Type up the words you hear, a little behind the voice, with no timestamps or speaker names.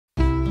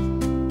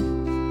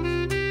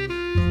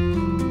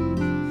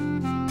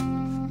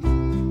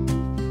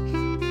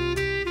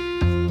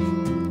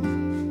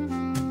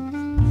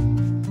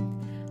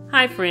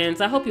Hi friends,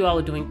 I hope you all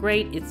are doing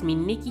great. It's me,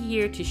 Nikki,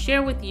 here to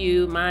share with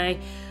you my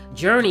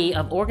journey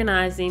of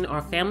organizing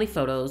our family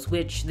photos,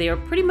 which they are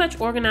pretty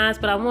much organized,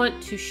 but I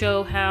want to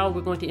show how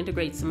we're going to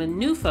integrate some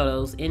new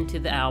photos into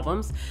the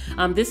albums.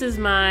 This is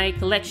my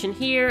collection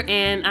here,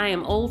 and I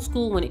am old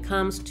school when it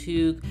comes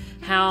to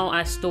how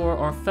I store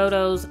our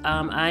photos.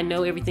 I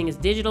know everything is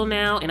digital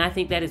now, and I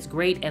think that is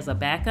great as a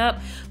backup,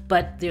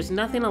 but there's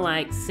nothing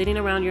like sitting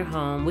around your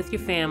home with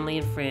your family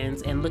and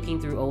friends and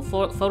looking through old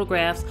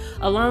photographs,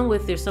 along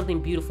with there's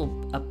something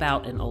beautiful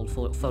about an old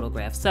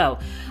photograph. So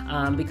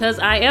because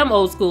I am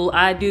old school,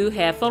 I do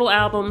have photo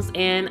albums,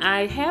 and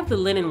I have the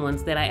linen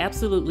ones that I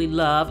absolutely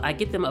love. I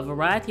get them a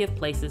variety of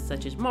places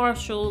such as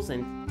Marshall's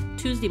and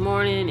Tuesday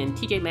Morning and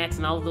TJ Maxx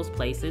and all of those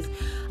places.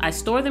 I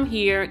store them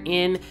here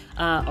in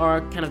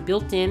our kind of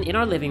built in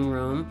our living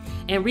room.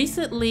 And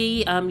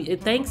recently,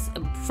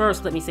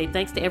 first let me say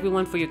thanks to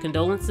everyone for your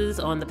condolences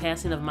on the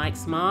passing of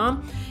Mike's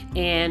mom.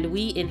 And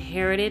we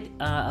inherited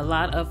a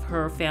lot of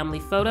her family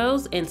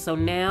photos, and so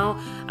now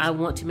I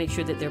want to make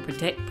sure that they're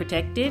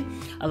protected.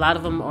 A lot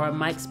of them are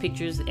Mike's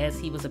pictures as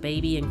he was a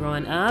baby and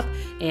growing up,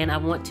 and I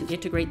want to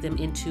integrate them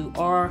into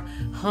our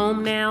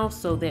home now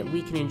so that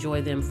we can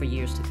enjoy them for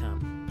years to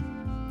come.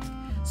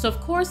 So of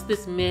course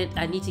this meant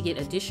I need to get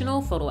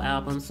additional photo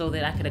albums so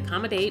that I could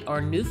accommodate our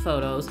new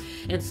photos.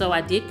 And so I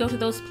did go to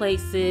those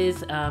places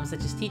such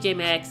as TJ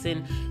Maxx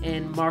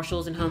and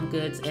Marshall's and Home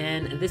Goods,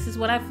 and this is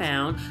what I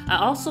found. I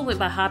also went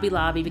by Hobby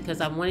Lobby because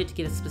I wanted to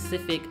get a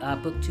specific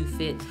book to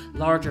fit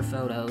larger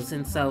photos.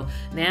 And so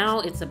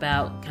now it's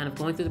about kind of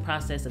going through the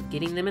process of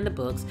getting them in the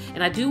books.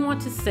 And I do want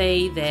to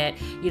say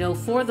that, you know,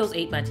 for those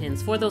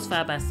 8x10s, for those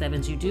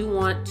 5x7s, you do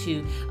want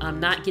to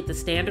not get the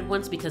standard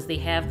ones because they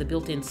have the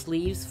built-in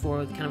sleeves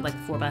for kind of like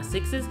the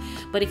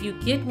 4x6s. But if you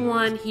get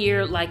one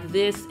here like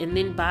this and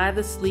then buy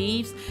the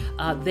sleeves,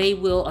 they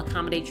will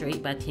accommodate your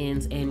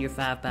 8x10s and your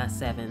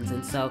 5x7s.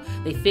 And so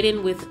they fit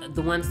in with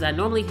the ones that I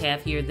normally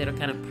have here that are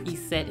kind of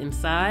preset in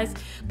size,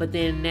 but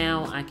then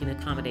now I can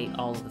accommodate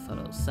all of the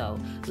photos. So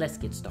let's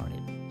get started.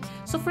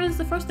 So friends,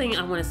 the first thing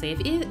I want to say,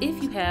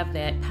 if you have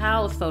that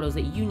pile of photos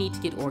that you need to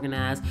get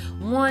organized,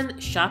 one,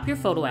 shop your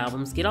photo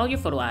albums, get all your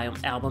photo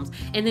albums,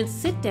 and then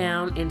sit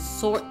down and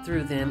sort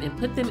through them and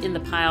put them in the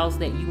piles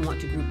that you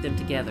want to group them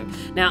together.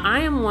 Now,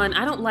 I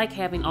don't like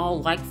having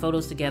all like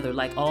photos together,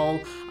 like all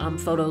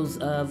photos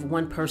of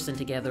one person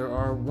together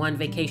or one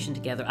vacation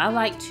together. I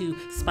like to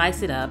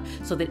spice it up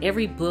so that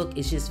every book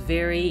is just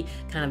very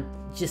kind of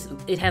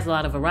it has a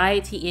lot of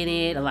variety in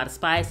it, a lot of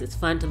spice. It's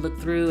fun to look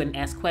through and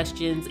ask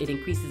questions. It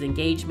increases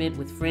engagement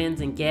with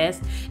friends and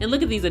guests. And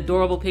look at these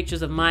adorable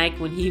pictures of Mike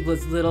when he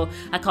was little.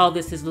 I call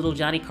this his little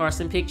Johnny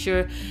Carson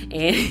picture,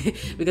 and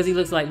because he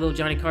looks like little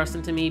Johnny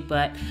Carson to me.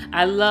 But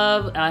I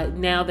love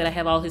now that I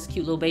have all his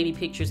cute little baby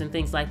pictures and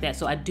things like that.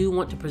 So I do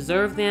want to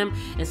preserve them,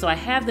 and so I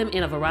have them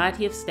in a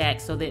variety of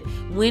stacks so that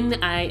when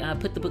I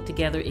put the book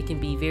together, it can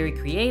be very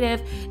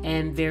creative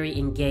and very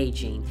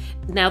engaging.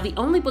 Now, the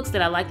only books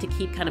that I like to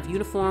keep kind of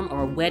uniform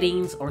or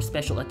weddings or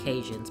special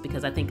occasions,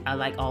 because I think I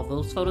like all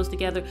those photos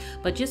together,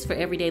 but just for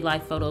everyday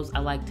life photos, I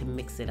like to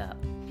mix it up.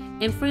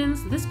 And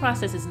friends, this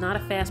process is not a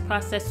fast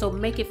process, so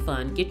make it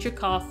fun. Get your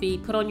coffee,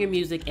 put on your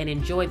music, and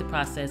enjoy the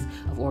process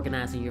of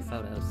organizing your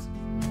photos.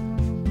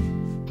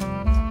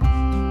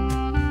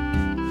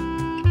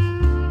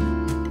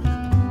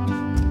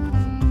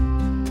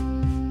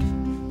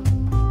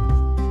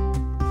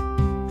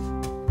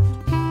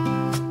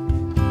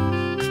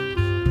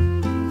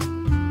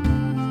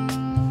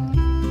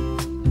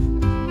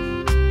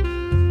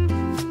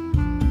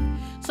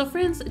 So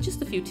friends,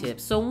 just a few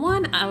tips. So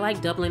one, I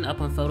like doubling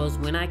up on photos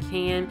when I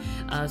can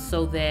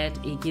so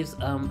that it gives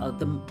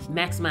the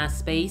maximized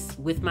space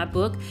with my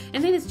book.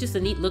 And then it's just a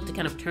neat look to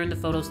kind of turn the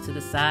photos to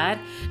the side.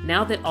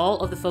 Now that all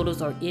of the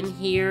photos are in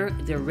here,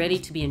 they're ready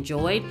to be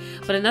enjoyed.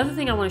 But another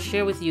thing I want to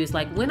share with you is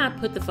like when I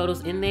put the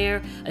photos in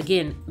there,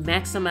 again,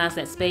 maximize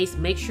that space.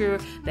 Make sure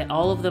that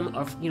all of them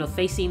are, you know,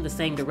 facing the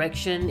same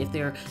direction. If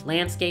they're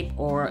landscape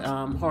or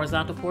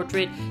horizontal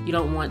portrait, you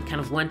don't want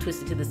kind of one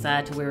twisted to the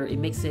side to where it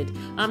makes it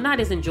not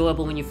as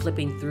enjoyable when you're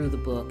flipping through the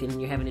book and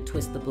you're having to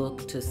twist the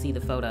book to see the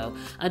photo.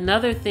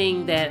 Another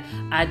thing that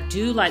I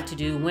do like to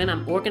do when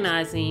I'm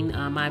organizing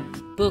my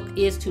book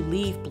is to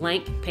leave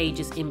blank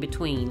pages in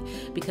between,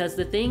 because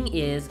the thing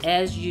is,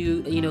 as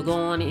you go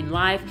on in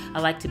life, I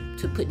like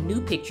to put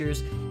new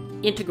pictures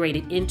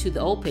integrated into the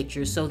old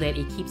pictures so that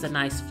it keeps a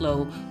nice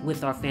flow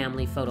with our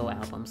family photo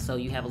album. So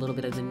you have a little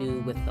bit of the new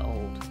with the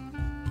old.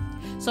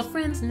 So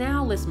friends,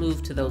 now let's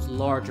move to those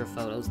larger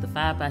photos, the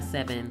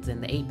 5x7s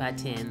and the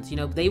 8x10s. You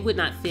know, they would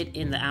not fit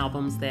in the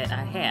albums that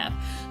I have.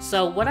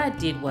 So what I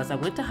did was I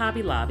went to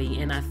Hobby Lobby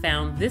and I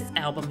found this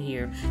album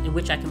here in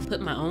which I can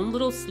put my own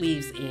little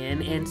sleeves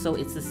in. And so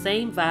it's the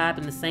same vibe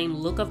and the same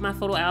look of my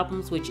photo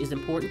albums, which is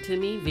important to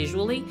me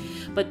visually.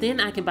 But then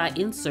I can buy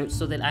inserts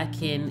so that I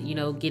can,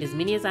 get as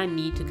many as I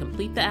need to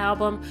complete the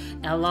album,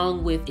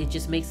 along with it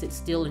just makes it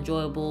still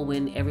enjoyable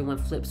when everyone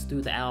flips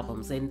through the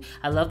albums. And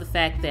I love the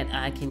fact that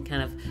I can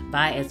kind of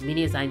buy as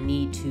many as I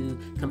need to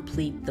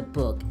complete the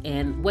book.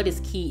 And what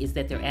is key is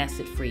that they're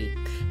acid free.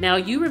 Now,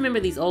 you remember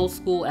these old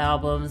school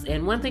albums,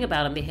 and one thing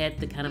about them, they had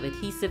the kind of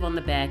adhesive on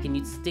the back and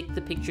you'd stick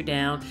the picture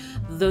down.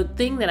 The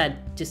thing that I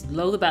just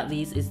loathe about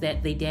these is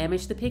that they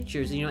damage the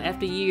pictures. You know,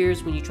 after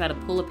years, when you try to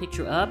pull a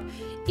picture up,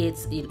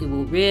 it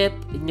will rip,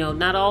 you know,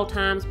 not all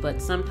times,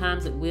 but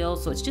sometimes it will.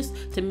 So it's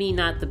just, to me,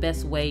 not the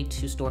best way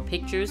to store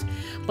pictures.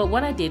 But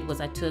what I did was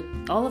I took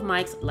all of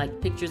Mike's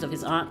pictures of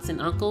his aunts and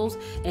uncles,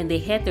 and they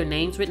had their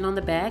names written on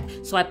the back.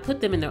 So I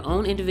put them in their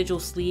own individual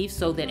sleeves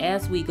so that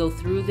as we go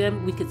through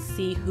them, we could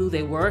see who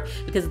they were,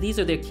 because these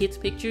are their kids'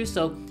 pictures.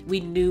 So we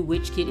knew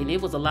which kid, and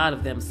it was a lot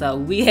of them. So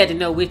we had to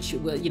know which,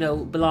 you know,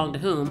 belonged to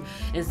whom.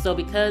 And so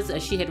because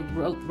she had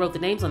wrote the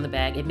names on the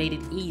back, it made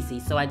it easy.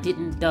 So I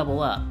didn't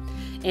double up.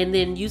 And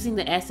then using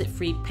the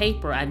acid-free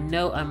paper, I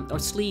know, or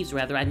sleeves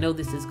rather, I know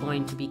this is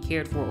going to be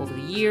cared for over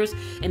the years.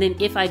 And then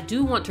if I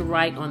do want to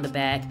write on the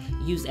back,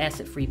 use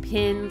acid-free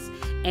pens.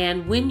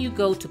 And when you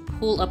go to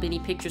pull up any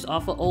pictures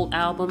off of old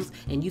albums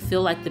and you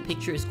feel like the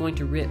picture is going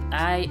to rip,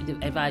 I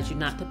advise you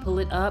not to pull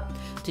it up,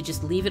 to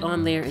just leave it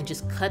on there and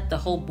just cut the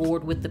whole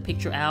board with the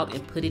picture out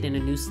and put it in a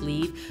new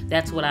sleeve.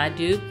 That's what I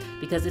do,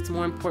 because it's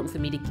more important for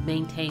me to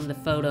maintain the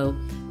photo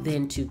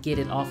than to get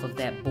it off of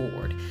that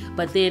board.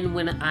 But then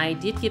when I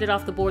did get it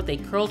off the board, they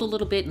curled a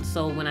little bit, and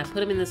so when I put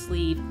them in the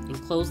sleeve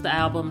and closed the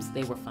albums,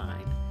 they were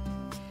fine.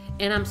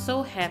 And I'm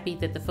so happy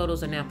that the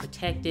photos are now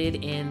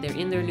protected and they're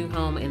in their new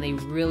home, and they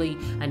really,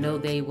 I know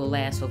they will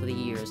last over the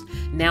years.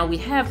 Now we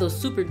have those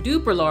super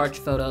duper large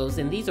photos,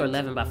 and these are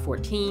 11 by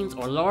 14s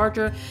or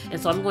larger.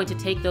 And so I'm going to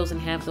take those and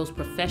have those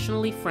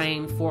professionally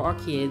framed for our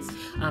kids.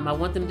 I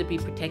want them to be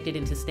protected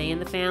and to stay in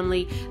the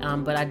family,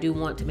 but I do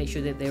want to make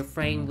sure that they're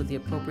framed with the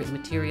appropriate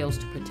materials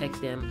to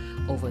protect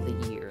them over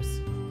the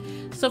years.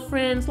 So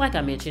friends, like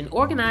I mentioned,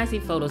 organizing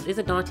photos is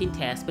a daunting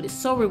task, but it's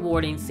so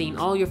rewarding seeing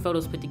all your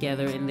photos put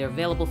together and they're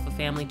available for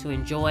family to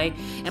enjoy.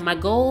 And my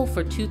goal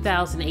for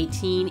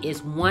 2018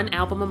 is 1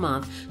 album a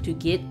month, to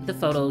get the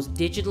photos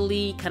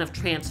digitally kind of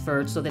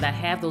transferred so that I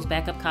have those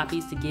backup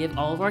copies to give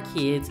all of our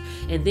kids,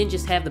 and then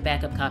just have the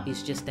backup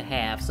copies just to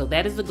have. So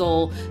that is the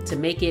goal, to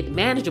make it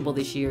manageable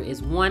this year,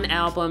 is 1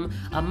 album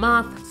a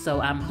month.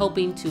 So I'm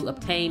hoping to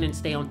obtain and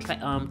stay on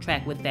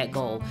track with that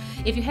goal.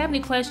 If you have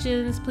any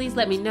questions, please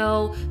let me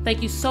know.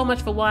 Thank you so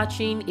much for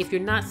watching. If you're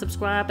not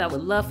subscribed, I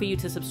would love for you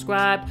to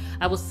subscribe.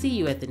 I will see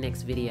you at the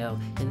next video.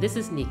 And this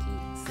is Nikki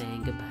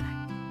saying goodbye.